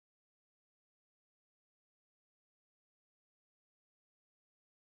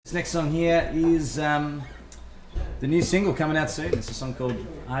This next song here is the new single coming out soon. It's a song called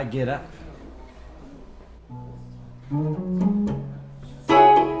I Get Up.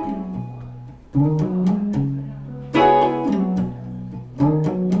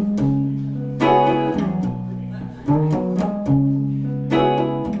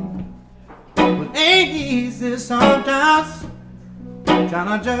 But ain't easy sometimes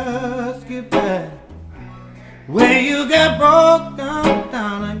trying to just get back when you get broke down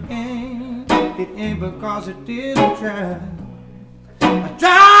again. It ain't because it didn't try. I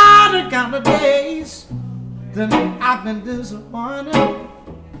try to count the days that I've been disappointed.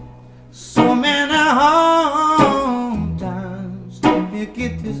 So many hard times you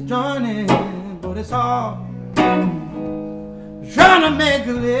get this journey, but it's hard trying to make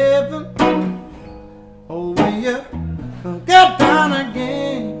a living. Oh, when you get down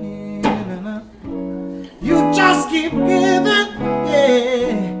again, you just keep giving,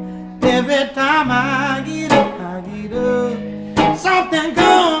 yeah. Every time I get up, something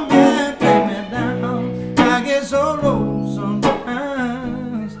comes and bring me down. I get so low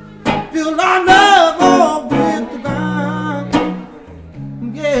sometimes, feel like love all with the ground.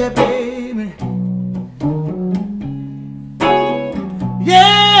 Yeah, baby.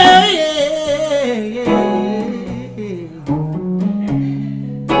 Yeah, yeah, yeah.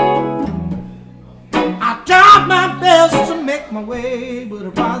 I tried my best to make my way, but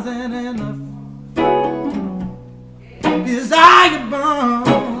it wasn't enough. Desire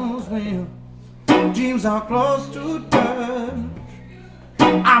burns when dreams are close to touch.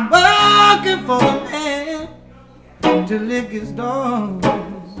 I'm working for the man to lick his doors,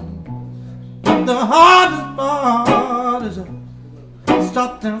 but the hardest part is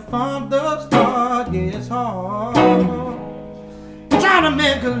starting from the start. Yeah, it's hard trying to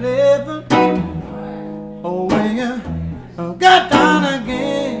make a living. Oh, when you get down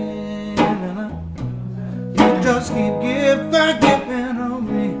again, you just keep giving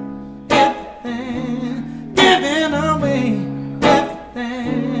away everything, giving away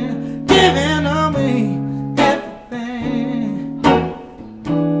everything, giving away everything.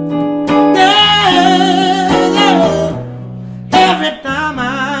 Yeah, every time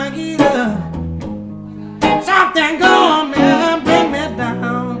I get up, something gonna bring me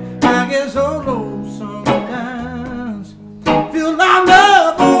down. I get so low sometimes, feel like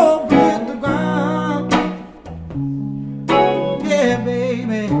love all with the ground. Yeah,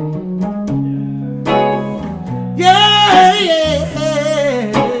 baby. Yeah, yeah.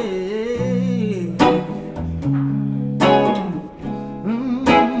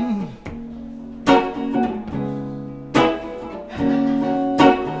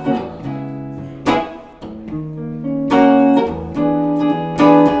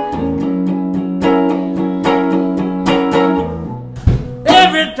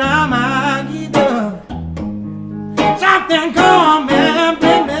 Every time I get up, something come and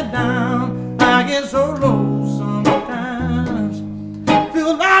bring me down. I get so low sometimes,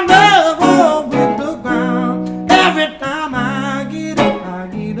 feel like love all with the ground. Every time I get up,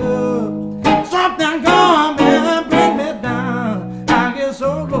 something come and bring me down. I get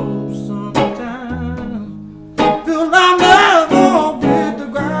so low sometimes, feel like love all with the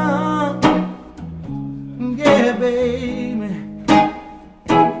ground. Yeah, baby.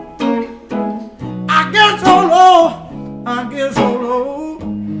 I get so low,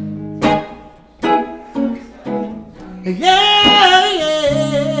 yeah,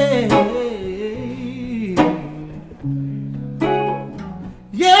 yeah,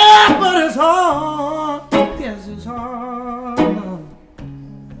 yeah, but it's hard, yes, it's hard.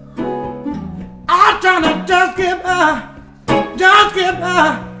 I'm trying to just get by,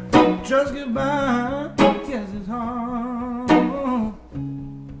 yes, it's hard.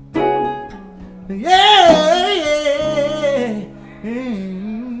 Yeah, yeah, yeah.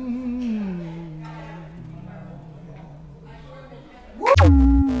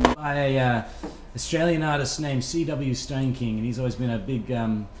 By a Australian artist named C.W. Stone King, and he's always been a big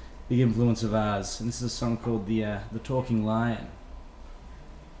influence of ours. And this is a song called the Talking Lion.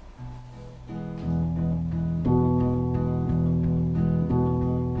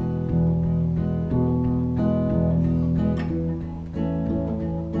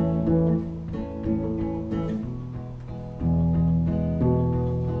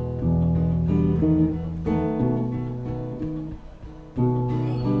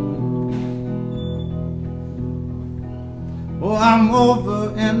 Oh, I'm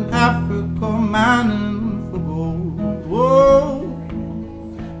over in Africa mining for gold. Whoa,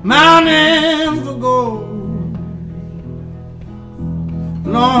 mining for gold.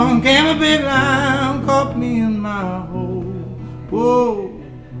 Long came a big lion, caught me in my hole. Whoa,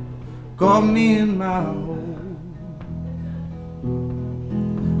 caught me in my hole.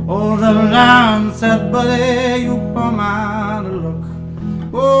 Oh, the lion said, buddy, you plumb out of luck.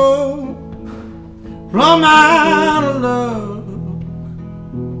 Oh, plumb out of luck.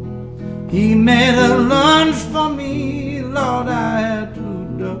 He made a lunch for me, Lord, I had to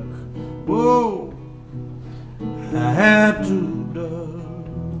duck. Oh, I had to duck.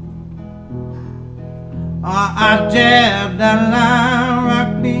 I jabbed that line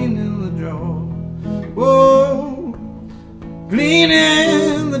right clean in the jaw. Oh, clean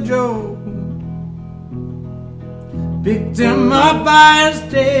in the jaw. Picked him up by his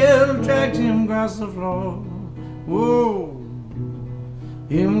tail, dragged him across the floor. Whoa,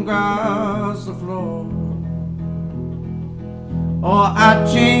 him across the floor. Oh, I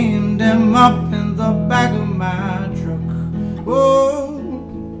chained him up in the back of my truck. Whoa,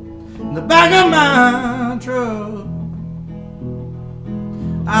 in the back of my truck.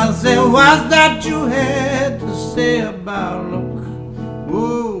 I said, what's that you had to say about luck?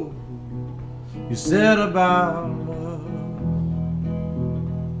 Whoa, you said about luck.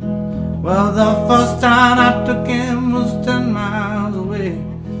 Well, the first time I took him was 10 miles away.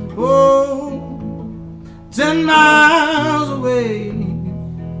 Oh, 10 miles away.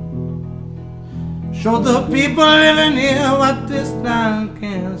 Show the people living here what this line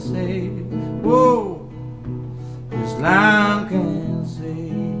can say. Whoa, this line can say.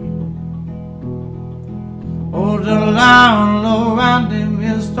 Oh, the lion low around him,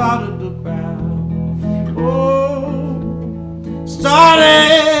 he started to cry. Oh,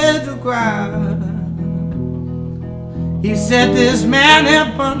 started to cry. He said, this man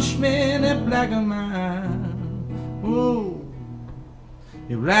had punched me in the black of my eye. Oh,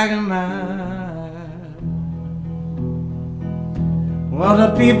 the black of my eye. Well,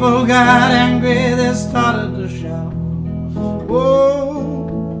 the people got angry, they started to shout. Oh,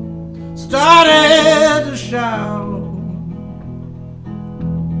 started to shout.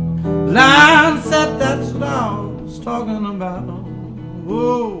 Lion said, that's what I was talking about.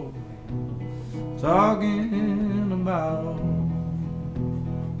 Oh, talking about.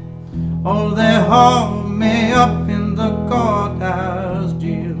 Oh, they hauled me up in the courthouse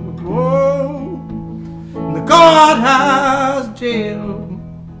jail. Oh, in the courthouse jail.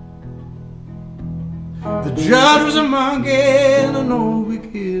 The judge was a monkey and an old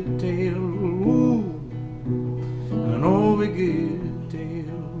wicked tail. Ooh, an old wicked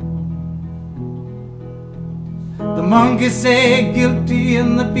tail. The monkey said guilty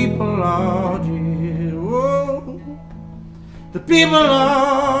and the people are jail. Oh, the people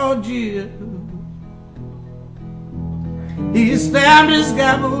are jail. He slammed his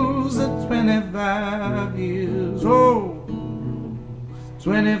gavels at 25 years. Oh,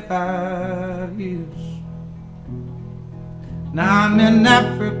 25 years. Now I'm in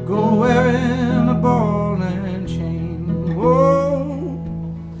Africa wearing a ball and chain. Oh,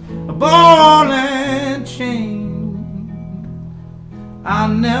 a ball and chain.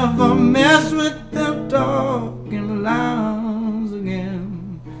 I'll never mess with them talking lies.